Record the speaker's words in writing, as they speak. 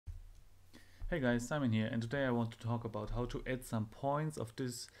Hey guys, Simon here, and today I want to talk about how to add some points of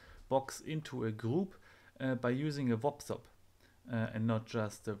this box into a group by using a VOPSOP and not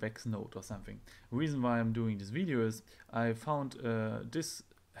just a VEX node or something. The reason why I'm doing this video is I found this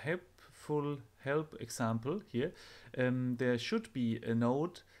help example here. There should be a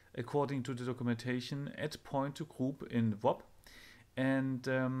node according to the documentation add point to group in VOP, and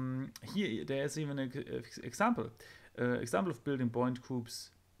here there's even an example of building point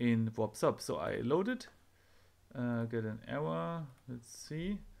groups in VOPSOP. So I load it, get an error, let's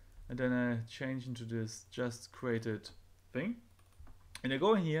see, and then I change into this just created thing, and I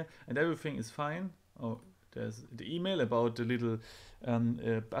go in here and everything is fine. Oh, there's the email about the little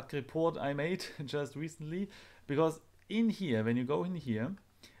bug report I made just recently, because in here, when you go in here,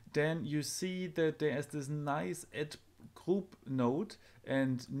 then you see that there's this nice add group node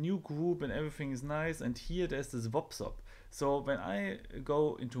and new group and everything is nice, and here there's this VOPSOP. So when I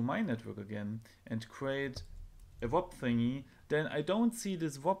go into my network again and create a VOP thingy, then I don't see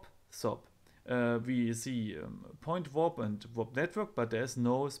this VOPSOP. We see point VOP and VOP network, but there's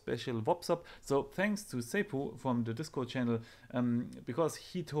no special VOPSOP. So thanks to Sepu from the Discord channel, because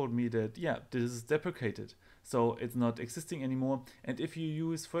he told me that, yeah, this is deprecated. So it's not existing anymore. And if you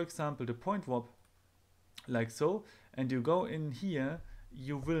use, for example, the point VOP like so, and you go in here,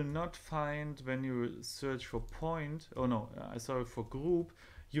 you will not find, when you search for point, for group,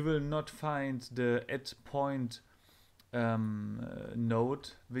 you will not find the add point node,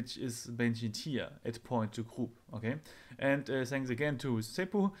 which is mentioned here, add point to group. Okay, and thanks again to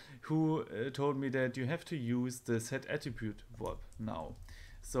Sepu, who told me that you have to use the SetAttrib-Node now.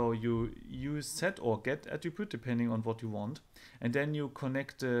 So you use set or get attribute depending on what you want, and then you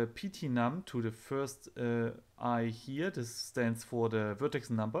connect the ptnum to the first I here. This stands for the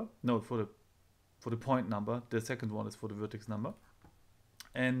vertex number. No, for the point number. The second one is for the vertex number.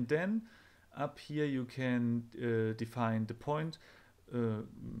 And then up here you can define the point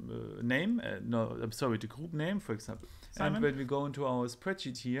name. The group name, for example. Simon. And when we go into our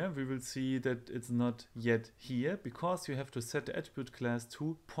spreadsheet here, we will see that it's not yet here, because you have to set the attribute class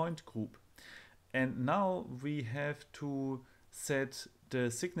to point group. And now we have to set the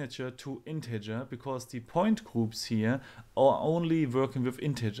signature to integer, because the point groups here are only working with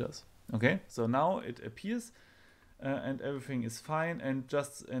integers. Okay, so now it appears and everything is fine. And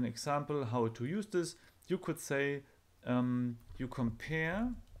just an example how to use this, you could say you compare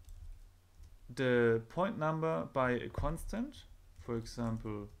the point number by a constant. For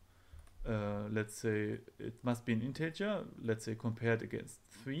example, let's say it must be an integer, let's say compared against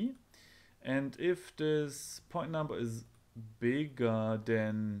 3, and if this point number is bigger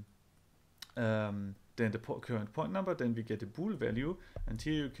than the current point number, then we get a bool value, and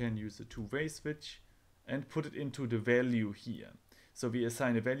here you can use a two-way switch and put it into the value here. So we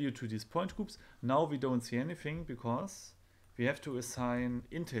assign a value to these point groups. Now we don't see anything because we have to assign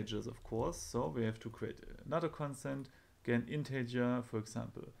integers, of course. So we have to create another constant, again integer, for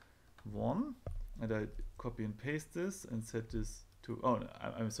example 1, and I copy and paste this and set this to,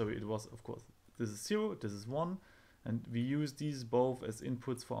 I'm sorry, it was, of course, this is 0, this is 1, and we use these both as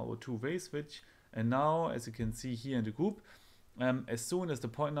inputs for our two-way switch. And now, as you can see here in the group, as soon as the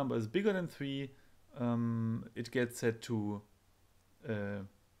point number is bigger than 3, it gets set to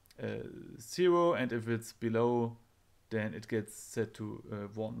 0, and if it's below, then it gets set to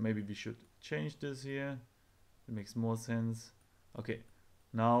 1. Maybe we should change this here. It makes more sense. Okay,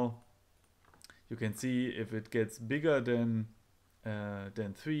 now you can see if it gets bigger than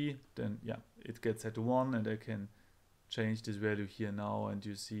 3, then yeah, it gets set to 1, and I can change this value here now, and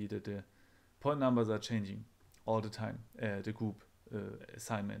you see that the point numbers are changing all the time. The group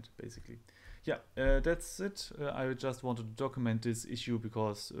assignment, basically. Yeah, that's it. I just wanted to document this issue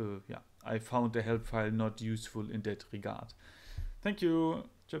because yeah, I found the help file not useful in that regard. Thank you.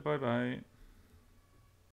 Bye bye.